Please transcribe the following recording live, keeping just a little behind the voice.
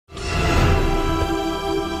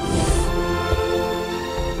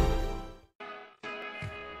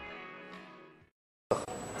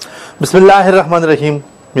بسم الله الرحمن الرحیم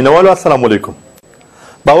مینوالو السلام علیکم.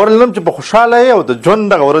 باور لرم چې په خوشاله او د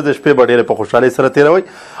ژوند دغه ورځ شپې به ډېرې په خوشحالۍ سره تېروئ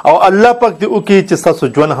او الله پاک دې وکړي چې ستاسو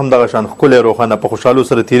ژوند هم دغه شان ښکلی روښانه په خوشحالو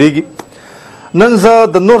سره تېرېږي. نن زه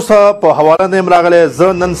د نور څه په حواله نه یم راغلی،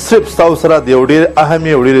 زه نن صرف ستاسو سره د یو ډېر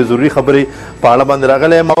اهمې او ډېرې ضروري خبرې په اړه باندې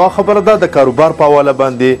راغلی یم. هغه خبره ده د کاروبار په حواله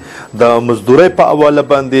باندې، د مزدورۍ په حواله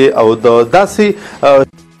باندې او د داسې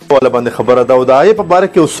والا باندې خبره ده او د هغې په باره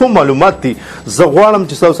کې یو څو معلومات دي. زه غواړم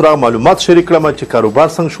چې ستاسو سره معلومات شریک کړم چې کاروبار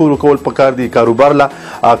څنګه شروع کول پکار دي، کاروبار له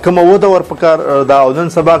کومه وده ور پکار ده او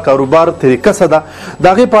نن سبا کاروبار طریقه څه ده. د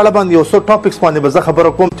هغې په اړه باندې یو څو ټاپکس باندې به زه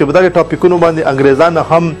خبره کوم چې په دغې ټاپکونو باندې انګریزان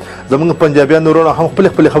هم زموږ پنجابیان ورونه هم خپلې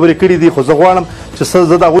خپلې خبرې کړي دي، خو زه غواړم چې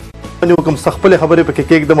زه د هغوی کوم څه خپلې خبرې پکې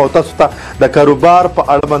کېږدم او تاسو ته د کاروبار په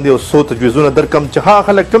اړه باندې یو څو تجویزونه درکړم چې هغه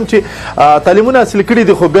خلک کوم چې تعلیمونه حاصل کړي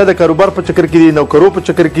دي خو بیا د کاروبار په چکر کې دي، نوکرو په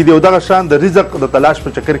چکر کې دي او دغه شان د رزق د تلاش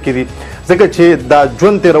په چکر کې دي، ځکه چې دا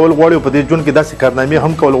ژوند تېرول غواړي او په دې ژوند کې داسې کارنامې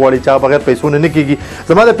هم کول غواړي چې هغه بغیر پیسو نه کېږي.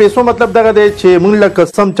 زما د پیسو مطلب دغه دی چې موږ لکه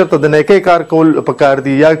سم چېرته د نیکۍ کار کول پکار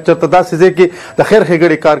دي یا چېرته داسې ځای کې د خیر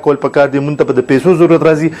ښېګړې کار کول پکار دي. موږ ته به د پیسو ضرورت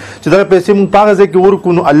راځي چې دغه پیسې موږ په هغه ځای کې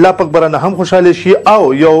ورکړو نو الله پاک به رانه هم خوشحاله شي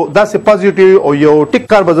او یو داسې پازیټیو او یو ټیک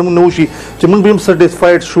کار به زموږ نه وشي چې موږ به هم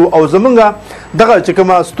سټیسفاید شو او زموږ دغه چې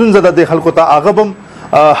کومه ستونزه ده د خلکو ته هغه به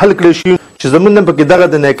حل کړی شي چې زموږ نه پکې دغه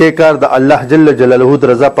د نیکۍ کار د الله جل جلاله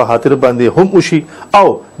د رضا په خاطر باندې هم وشي او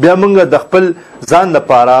بیا موږ د خپل ځان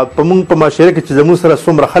لپاره په موږ په معاشره کې چې زموږ سره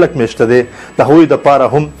څومره خلک میشته دی د هغوی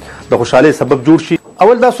دپاره هم د خوشحالۍ سبب جوړ شي.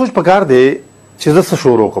 اول دا سوچ پکار دی چې زه څه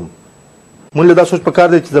شروع کړم. موږ له دا سوچ پکار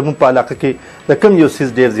دی چې زموږ په علاقه کې د کوم یو څیز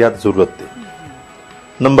ډېر زیات ضرورت دی.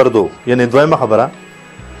 نمبر 2 یعنی دویمه خبره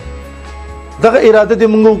دغه اراده دې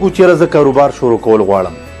موږ وکړو چې زه کاروبار شروع کول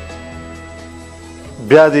غواړم.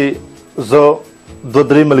 بیا دې زه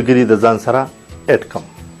 2-3 ملګري د ځان سره اډ کړم،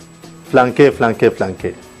 فلانکې فلانکې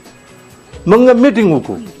فلانکې موږ میټینګ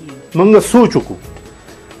وکړو، موږ سوچ وکړو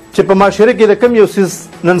چې په معاشره کې د کوم یو څیز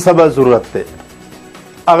نن سبا ضرورت دی،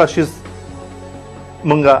 هغه شیز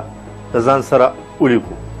موږ د ځان سره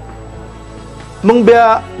ولیکو. موږ بیا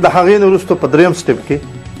د هغې نه وروسته په 3م سټپ کې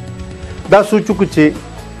دا سوچ وکړو چې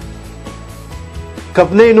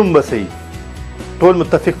کمپنۍ نوم به صحیح ټول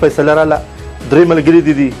متفق فیصله راله. 3 ملګري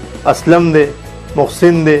دي اسلم دی،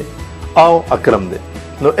 محسن دی او اکرم دی.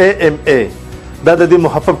 نو AMA دا د دې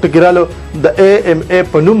محفف ټکي رالو د AMA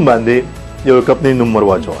په نوم باندې یو کمپنۍ نوم ور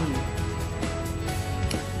واچوه.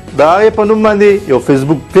 د هغې په نوم باندې یو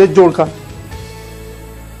فیسبوک پیج جوړ کا،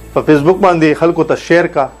 په فیسبوک باندې خلکو ته شیر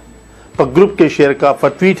کا، په ګروپ کې شیر کا، په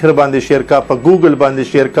ټویټر باندې شیر کا، په ګوګل باندې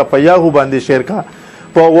شیر کا، په یاهو باندې شیر کا،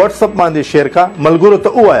 په واتس اپ باندې شیر کا. ملګرو ته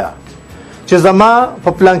ووایه چې زما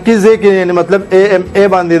په پلانکي ځای کې یعنې مطلب AMA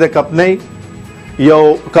باندې د کمپنۍ یو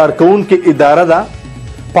کارکوونکې اداره ده،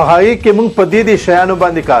 په هغې کې موږ په دې شیانو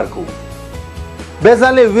باندې کار کوو. بیا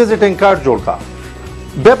ځان له ویزټینګ کارډ جوړ کا،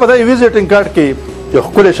 بیا په دې ویزټینګ کارډ کې یو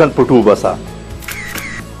ښکلی شان فوټو وباسه،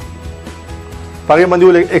 په هغې باندې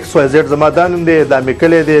ولې XYZ زما دا نوم دی، دا مې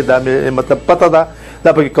کلی دی، دا مې مطلب پته ده،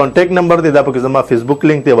 دا پکې کانټیکټ نمبر دی، دا پکې زما فیسبوک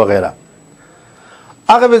لینک دی وغیره.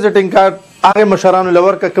 هغه ویزټینګ کارډ هغې مشرانو له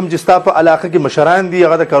ورکړه کوم چې ستا په علاقه کې مشران دي،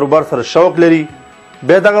 هغه د کاروبار سره شوق لري.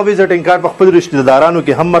 بیا دغه ویزټینګ کارډ په خپل رشته دارانو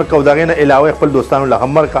کې هم ورکړه او د هغې نه علاوه خپل دوستانو له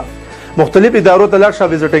هم ورکړه. مختلف ادارو ته لاړ شه،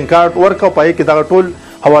 ویزټینګ کارډ ورکړه او په هغې کې دغه ټول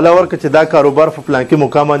حواله ورکړه چې دا کاروبار په فلانکي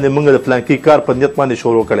مقام باندې موږ د فلانکي کار په نیت باندې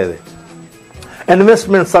شروع کړی دی.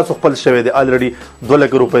 انویسټمنټ ستاسو خپل شوی دی، الریډي 2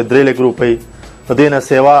 لک روپۍ 3 لک روپۍ د دې نه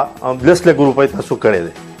سیوا 10 لک روپۍ تاسو کړی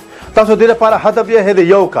دی. تاسو دې لپاره هدف یې دی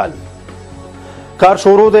 1 کال کار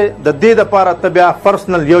شروع دی. د دې دپاره ته بیا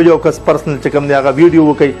پرسنل یو کس پرسنل چې کوم دی هغه ویډیو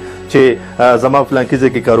وکړئ چې زما فلانکي ځای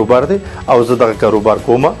کې کاروبار دی او زه دغه کاروبار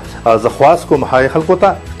کوم. زه خواست کوم هغې خلکو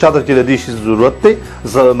ته چاته چې د دې شي ضرورت دی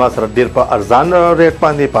زه ما سره ډېر په ارزان ریټ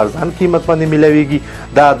باندې په ارزان قیمت باندې میلاویږي.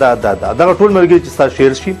 دغه ټول ملګري چې ستاسو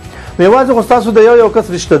شیر شي نو یوازې خو ستاسو د یو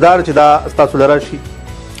کس رشته دار چې دا ستاسو له راشي،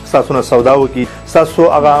 ستاسو نه سودا وکړي،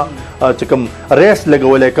 ستاسو هغه چې کوم ریټس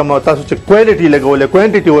لګولی کوم تاسو چې کوالټي لګولی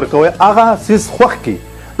کوانټیټي ورکوئ هغه څیز خوښ کړي.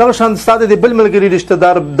 دغه شان ستا د بل ملګري رشته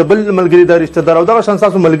دار د بل ملګري دا رشته دار او دغه شان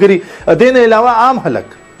ستاسو ملګري دې نه علاوه عام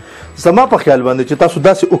خلک زما په خیال باندې چې تاسو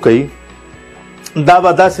داسې وکړئ دا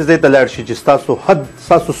به داسې ځای ته لاړ شي چې ستاسو حد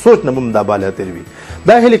ستاسو سوچ نه به هم دا بالاتر وي.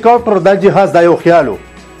 دا هلیکاپټر دا جهاز دا یو خیال و،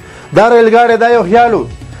 دا ریلګاډی دا یو خیال و،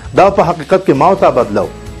 دا په حقیقت کې ما ته بدلو.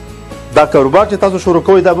 دا کاروبار چې تاسو شروع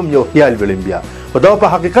کوئ دا به هم یو خیال ویلم بیا و دا په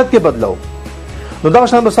حقیقت کې بدلو. نو دغه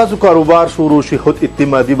شان به ستاسو کاروبار شروع شي، خود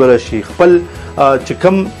اعتمادي به راشي، خپل چې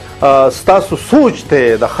کوم ستاسو سوچ دی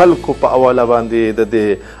د خلکو په حواله باندې د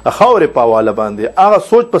خاورې په حواله باندې هغه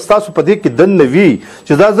سوچ په ستاسو په دې کې دننه وي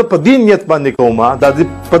چې دا زه په دې نیت باندې کوم، دا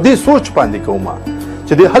په دې سوچ باندې کوم.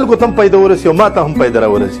 چې دې خلکو ته هم پیدا ورسي او ما ته هم پیدا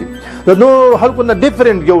راورسي د نور خلکو نه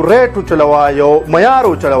ډیفرنټ یو ریټ وچلوه یو معیار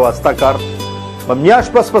وچلوه ستا کار په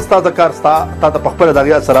میاشت پس تا د کار ستا ته په خپله د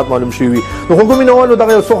هغې اثرات معلوم شوي وي نو خو مینوالو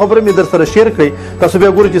دغه یو څو خبرې مې در سره شیر کړئ تاسو بیا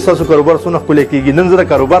ګورئ چې ستاسو کاروبار څونه ښکلی کېږي نن زه د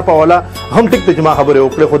کاروبار په حواله هم ټیک ته چې ما خبرې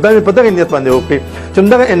وکړې خو دا مې په دغې نیت باندې وکړې چې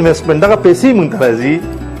همدغه انویسټمنټ دغه پیسې مونږ ته راځي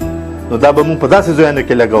نو دا به مونږ په داسې ځایونو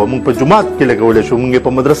کې لګوو مونږ په جومات کې لګولی شو مونږ یې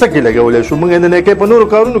په مدرسه کې لګولی شو مونږ یې د نیکۍ په نورو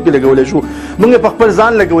کارونو کې لګولی شو مونږ یې په خپل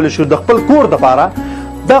ځان لګولی شو د خپل کور دپاره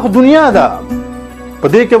دا خو دنیا ده په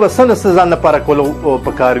دې کې به څه نه څه ځان لپاره کولو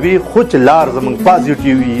پکار وي خو چې لار زموږ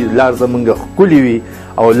پازیټیو وي لار زموږ ښکلي وي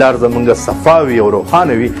او لار زموږ صفا وي او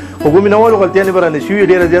روښانه وي خو ګومینوالو غلطیانې به رانه شوي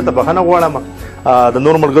ډېره زیاته بښنه غواړم د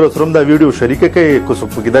نور ملګرو سره هم دا ویډیو شریکه کړئ که څوک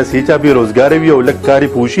پکې داسې هېچا بې روزګاره وي او لږ کار یې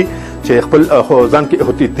پوه شي چې خپل ځان کې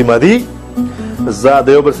اعتمادي زه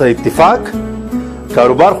د یو بل سره اتفاق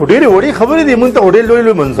کاروبار خو ډېرې وړې خبرې دي مونږ ته خو ډېر لوی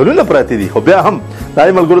لوی منزلونه پراته دي خو بیا هم د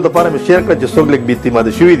هغې ملګرو دپاره مې شیر کړه چې څوک لږ بې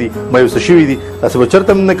اعتماده شوي دي مایوسه شوي دي داسې به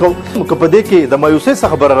چېرته هم نه کوو که په دې کې د مایوسۍ څه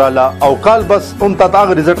خبره راله او کال بس هم تا ته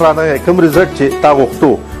هغه رزلټ رانغی کوم رزلټ چې تا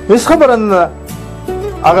غوښتو نو هېڅ خبره نه ده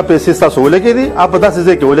هغه پیسې ستاسو ولګېدې هغه په داسې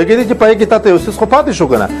ځای کې ولګېدې چې په هغې کې تا ته یو څیز خو پاتې شو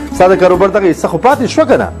که نه ستا د کاروبار دغه حصه خو پاتې شوه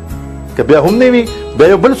که نه که بیا هم نه وي بیا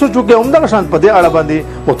یو بل سوچ وکړئ همدغه شان په دې اړه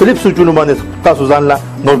باندې مختلف سوچونو باندې تاسو ځان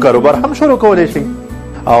له نور کاروبار هم شروع کولی شئ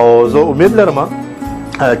او زه امید لرم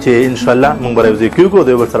چې انشاءالله موږ به راوځای کېږو د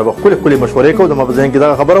یو بل سره به ښکلې ښکلې مشورې کوو زما په ذهن کې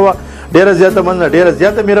دغه خبره وه ډېره زیاته مننه ډېره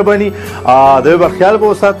زیاته مهرباني د یو بل خیال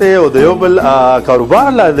به وساتئ او د یو بل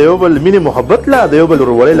کاروبار له د یو بل مینې محبت له د یو بل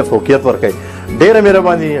ورورولۍ له فوقیت ورکوئ ډېره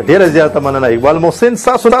مهرباني ډېره زیاته مننه اقبال محسن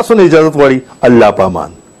ستاسو نه اجازت غواړي الله په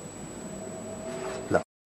امان